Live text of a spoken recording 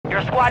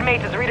Your squad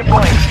mate is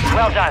redeploying.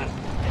 Well done.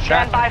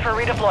 Stand by for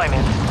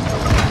redeployment.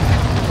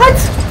 What?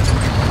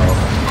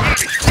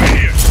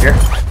 Here.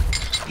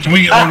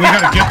 We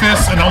gotta get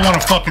this, and I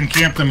want to fucking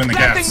camp them in the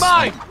gas.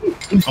 I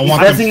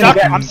want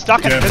them. I'm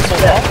stuck in invisible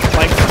wall.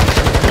 Like,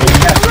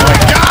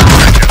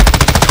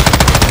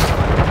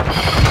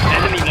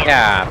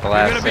 yeah,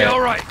 blast it.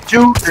 Right.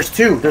 There's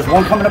two. There's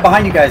one coming up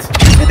behind you guys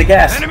in the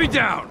gas. Enemy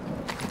down.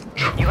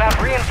 You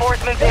have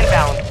reinforcements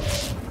inbound.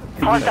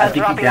 Hostiles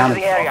dropping into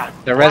the area.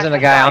 They're resing the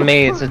guy on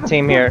me. It's a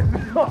team here.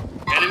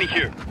 Enemy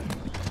here.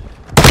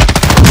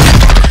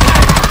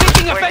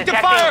 We're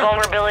detecting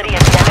vulnerability in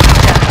the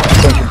enemy's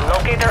network.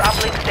 Locate their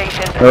uplink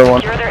stations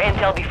and secure their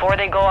intel before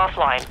they go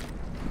offline.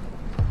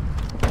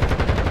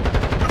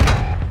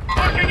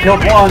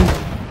 Killed one.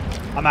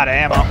 I'm out of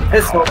ammo.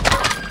 Pistol.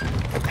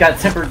 Got a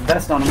tempered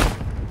vest on him.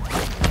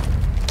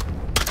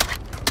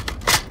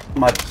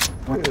 I'm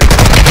hit.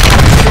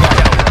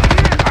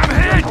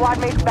 Squad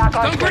mates back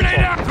on Don't grenade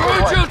out. Throw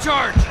a chill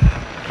charge.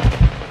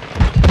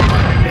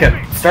 Okay,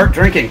 start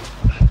drinking.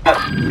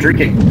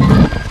 Drinking.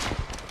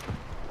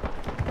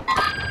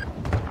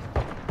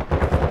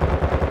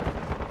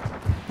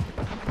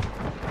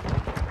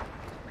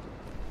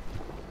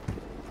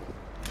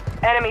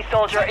 Enemy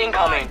soldier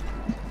incoming.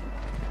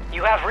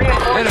 You have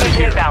reinforcements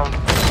inbound.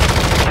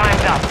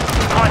 Time's up.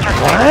 Contract.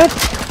 What?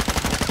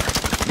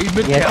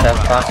 Get the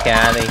fuck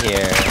out of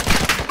here.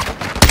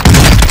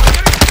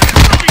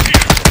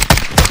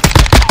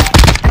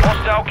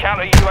 Hostile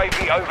counter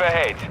UAV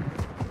overhead.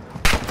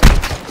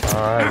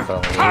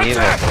 Unbelievable.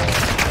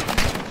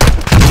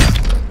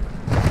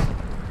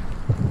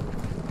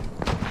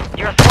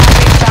 Your squad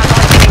mates back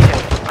on station.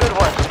 Good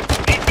work.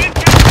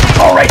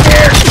 Oh, right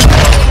there.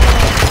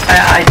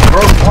 I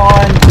broke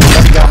one.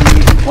 One got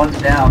me. One's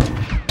down.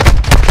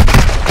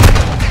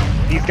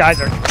 These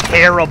guys are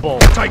terrible.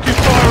 Take your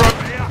fire up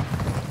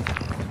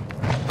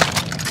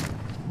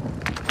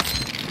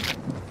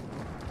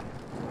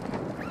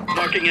here.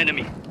 Marking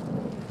enemy.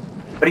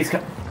 But he's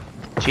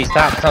She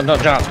stopped. Don't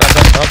drop. Don't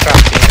drop.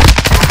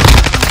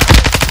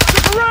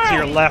 To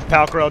your left,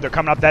 Palcro. They're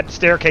coming up that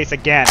staircase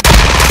again.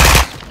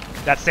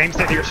 That same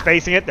stair you're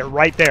spacing it. They're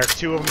right there.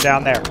 Two of them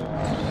down there.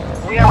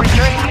 We are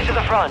returning you to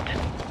the front.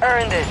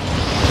 Earn this.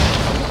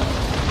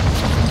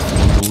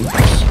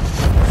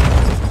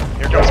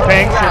 Here comes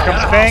Pings. Here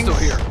comes Pings.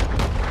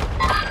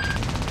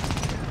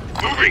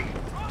 Moving.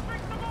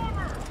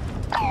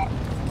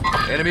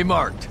 Enemy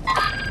marked.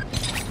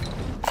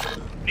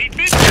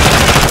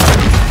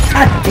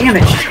 God damn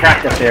it, she's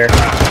cracked up there. Two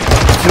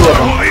of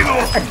them.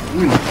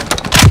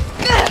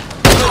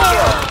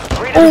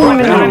 Oh,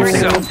 no.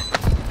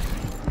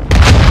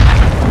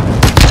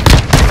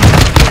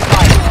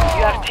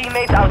 You have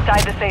teammates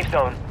outside the safe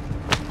zone.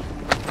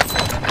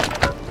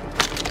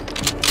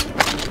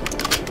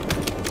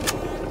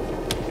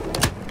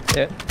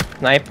 Yeah.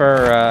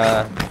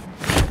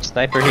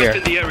 Sniper here.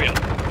 In the area.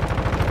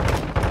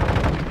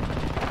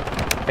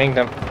 Pinged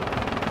him.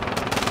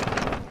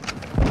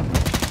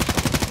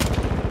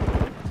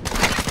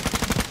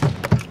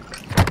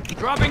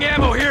 Dropping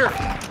ammo here.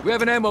 We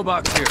have an ammo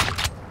box here.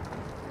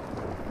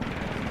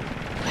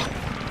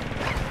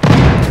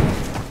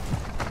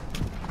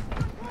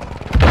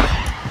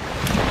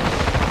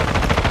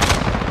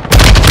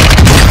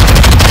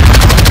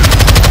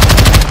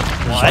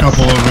 There's a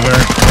couple over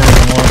there.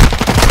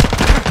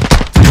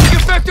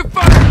 Effective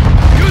fire.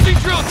 Using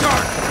drill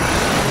charge.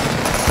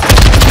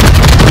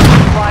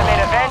 Squad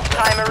mate event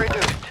timer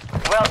reduced.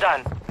 Well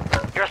done.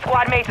 Your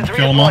squad mate is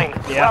Kill 'em all? redeploying.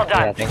 Yeah. Well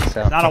done. Yeah, I think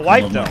so. It's not a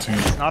wipe though. Team.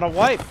 It's not a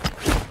wipe.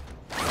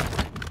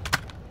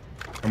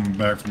 Coming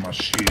back for my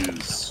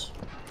shoes.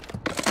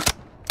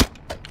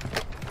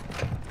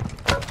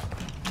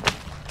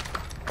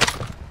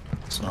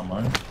 It's not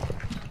mine.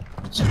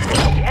 Let's see.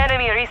 The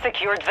enemy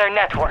resecured their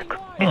network.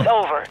 It's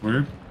over.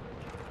 Weird.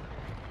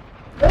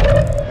 Did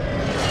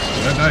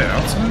I die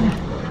outside?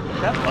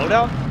 That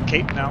loadout?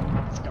 Cape? No,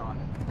 it's gone.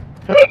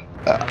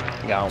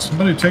 Go.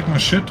 Somebody take my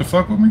shit to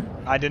fuck with me?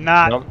 I did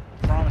not. Nope.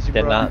 Promise you,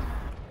 Did bro. not.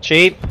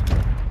 Cheap.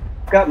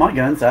 Got my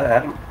guns. I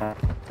don't.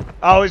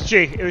 Oh, it was G.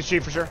 It was G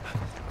for sure.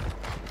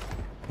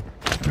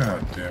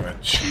 God damn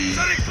it, cheat.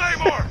 Setting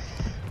Claymore.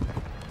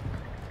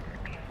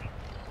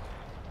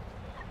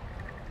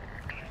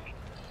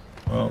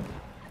 Well,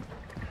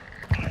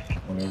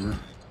 whatever.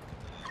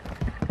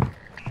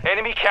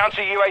 Enemy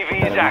counter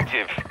UAV is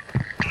active.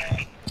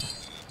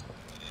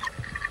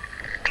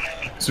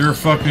 Is there a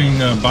fucking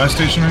buy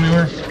station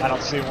anywhere? I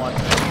don't see one.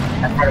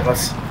 In front of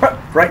us.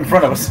 Right in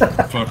front of us.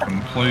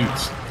 Fucking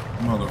plates.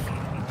 Motherfucker.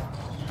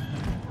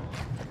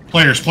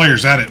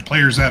 Players at it.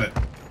 Players at it.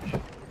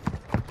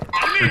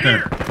 Right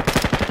there.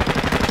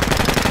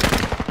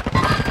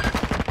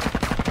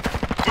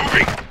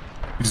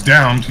 He's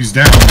down. He's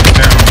down. He's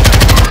down.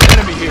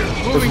 Enemy here.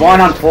 There's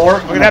one on floor.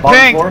 Look at that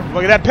ping!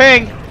 Look at that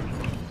ping!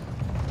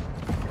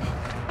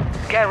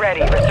 Get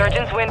ready.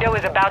 Resurgence window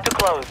is about to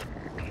close.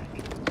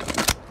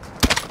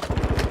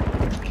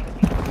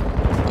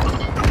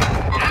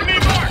 Enemy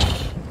marked.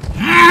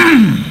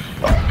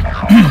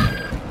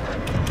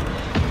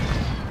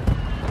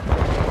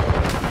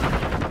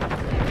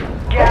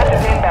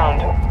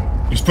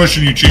 He's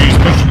pushing you, Cheese. He's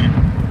pushing you.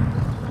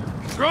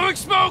 Throwing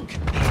smoke!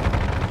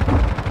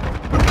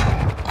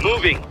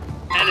 Moving.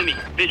 Enemy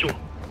visual.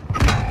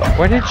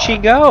 Where did she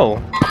go?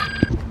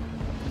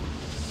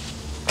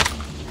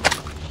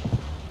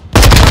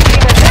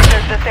 Team has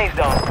entered the safe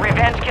zone.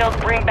 Revenge kills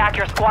bring back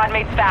your squad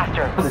mates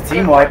faster. That was a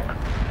team wipe.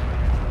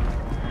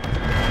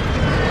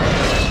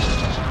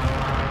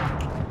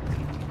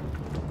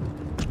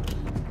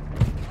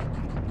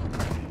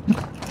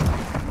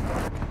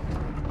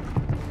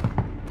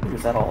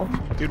 Is that all?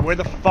 Dude, where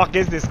the fuck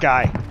is this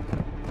guy?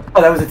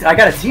 Oh, that was I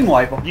got a team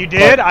wipe. You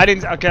did? I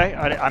didn't. Okay,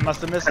 I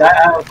must have missed it.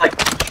 I was like,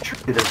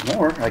 there's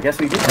more. I guess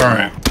we did.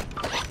 Alright.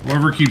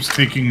 Whoever keeps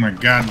taking my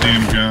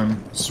goddamn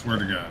gun, I swear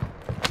to God.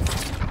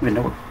 I don't even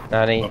know.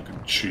 Nani, Fucking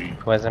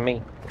cheat. wasn't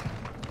me.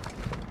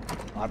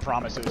 I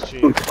promise it was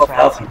cheap. Ooh,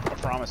 12,000. I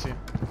promise you.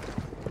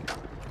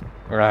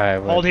 Right.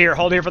 well,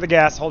 Hold here for the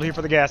gas. Hold here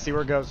for the gas. See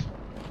where it goes.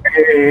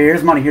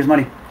 Here's money. Here's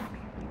money.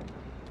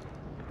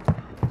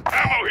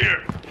 Ammo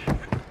here!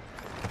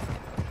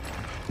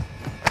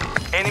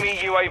 Enemy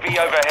UAV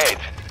overhead.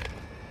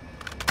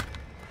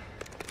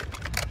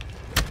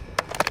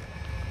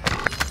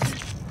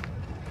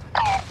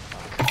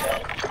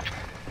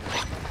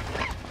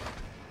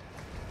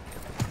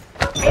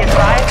 Be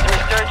advised,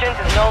 Resurgence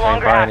is no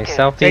longer buy any active.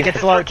 selfies? Take it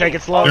slow. Take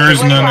it slow. There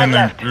is Wait, none one in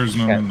there. left. There's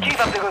none in there.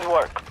 Keep up the good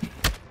work.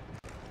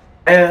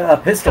 A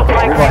pistol.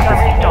 Supply Revive crates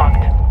are pistol.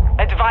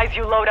 restocked. Advise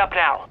you load up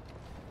now.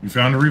 You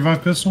found a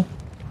revive pistol?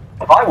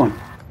 I'll buy one.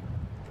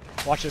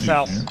 Watch this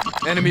house.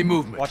 Enemy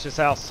movement. Watch this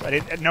house.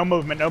 No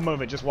movement. No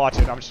movement. Just watch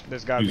it.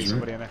 There's gotta be Easy.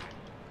 somebody in there.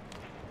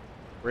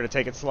 We're gonna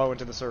take it slow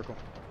into the circle.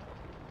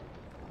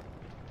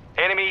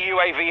 Enemy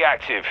UAV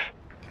active.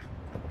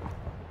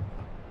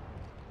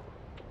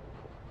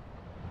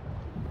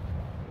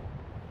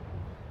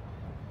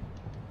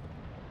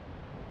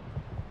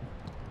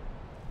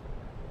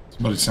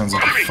 Somebody sounds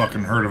like a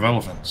fucking herd of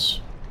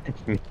elephants.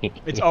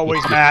 It's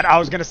always Matt. I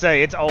was gonna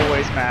say it's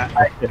always Matt.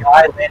 The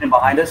guy landing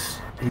behind us.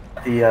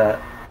 The other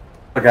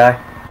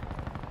guy.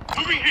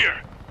 Moving here.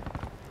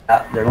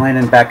 They're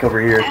landing back over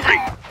here. Moving.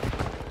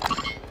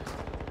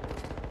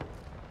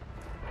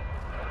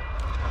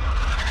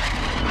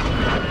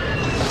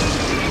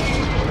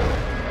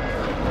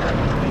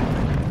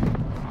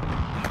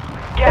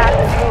 Gas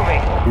is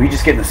moving. We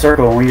just get in the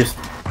circle and we just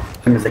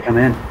as soon as they come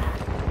in.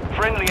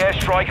 Friendly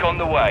airstrike on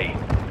the way.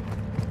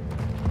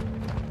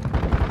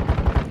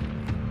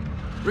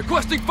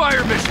 Requesting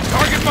fire mission.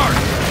 Target marked.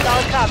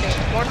 Solid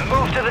copy.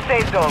 Move to the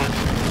safe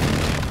zone.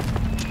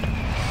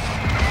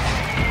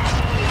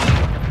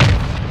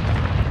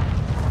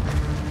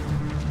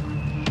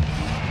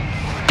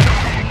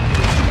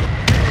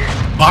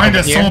 Behind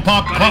us, Here. someone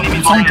pop smoke.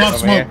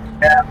 here.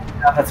 Yeah,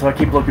 that's what I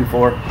keep looking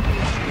for.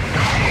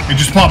 It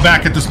just popped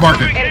back at this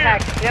market.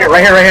 Impact. Here,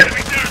 right here, right here.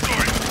 Enemy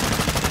territory.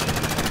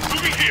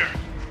 Moving here.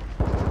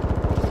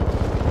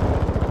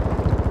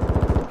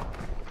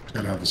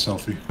 Gotta have a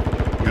selfie.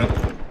 Yep.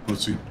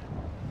 Let's see.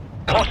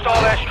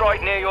 Hostile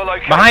airstrike near your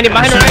location. Behind him,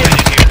 behind him.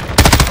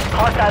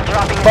 Hostiles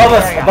dropping into Above the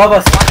us, area. above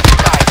us. Watch the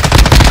side.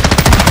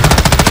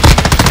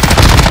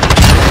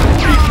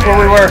 Where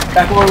we were,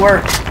 back where we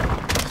were.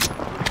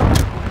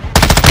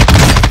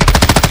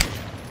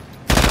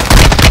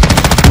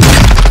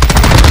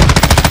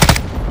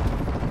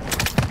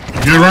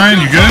 You good, Ryan?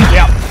 You good?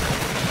 Yeah.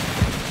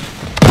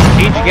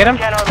 Did you get him?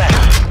 10 on that.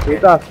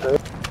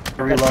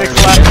 Reload.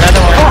 6 left.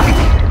 Another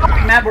one.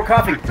 Coughing, Matt, we're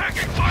coughing.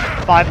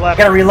 5 left.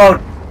 Gotta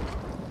reload.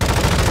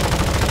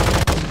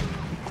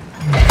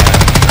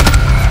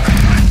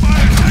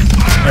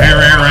 Right here,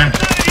 Ryan.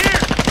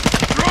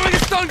 Throwing a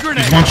stun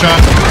grenade. He's one shot.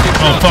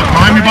 Oh, fuck.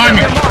 Behind me.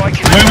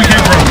 Where we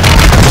came from.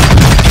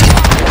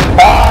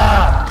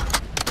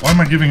 Why am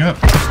I giving up?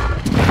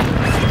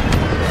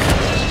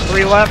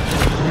 3 left.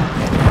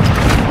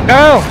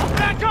 Go!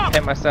 Back up.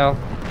 Hit myself.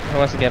 Who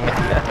wants to get me?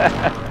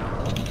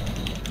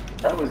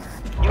 That was.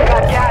 You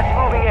got gas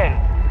moving in.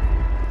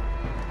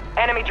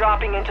 Enemy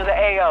dropping into the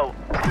AO.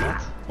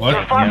 What?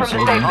 You're far from the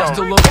safe Hostile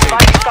zone. located.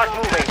 Advise you start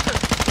moving.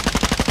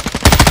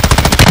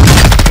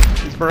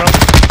 He's bro.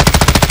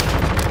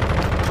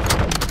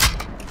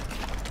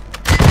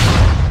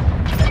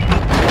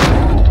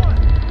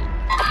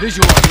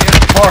 Visual on the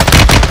enemy. More.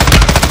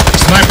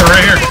 Sniper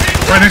right here.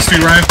 Right next to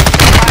you, Ryan.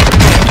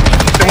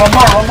 One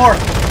more.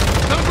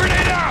 Stun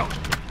grenade out.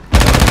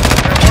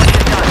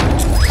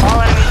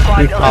 All enemy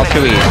squads All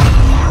too eliminated.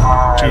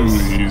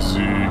 easy. Too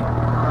easy.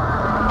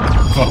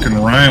 Fucking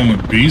Ryan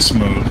with beast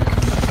mode.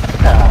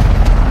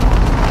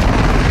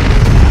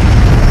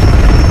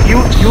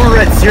 You were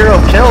at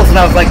 0 kills, and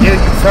I was like, dude,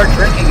 start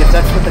drinking if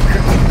that's what the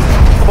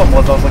problem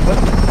was. I was like, what?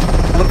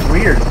 It looked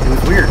weird. It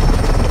was weird.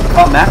 I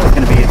thought Matt was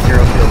going to be at 0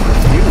 kills. It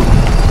was you.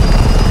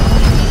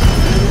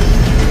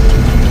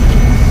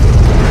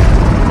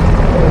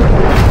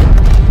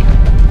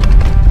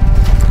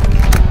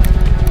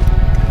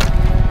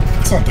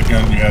 That's not the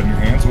gun you had in your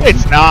hands. was it?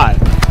 It's not.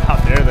 How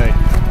dare they?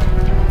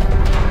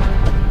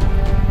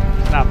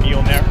 It's not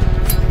Mjolnir.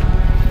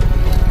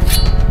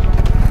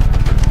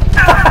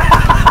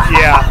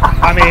 Yeah,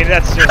 I mean,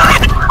 that's just...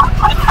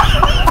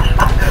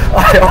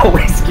 I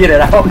always get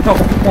it. I don't know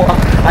why.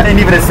 I didn't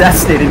even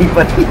assassinate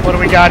anybody. What do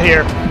we got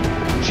here?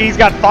 She's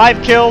got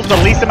 5 kills, the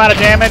least amount of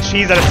damage.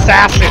 He's an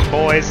assassin,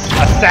 boys.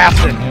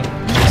 Assassin.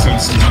 Makes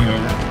sense to me,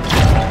 over.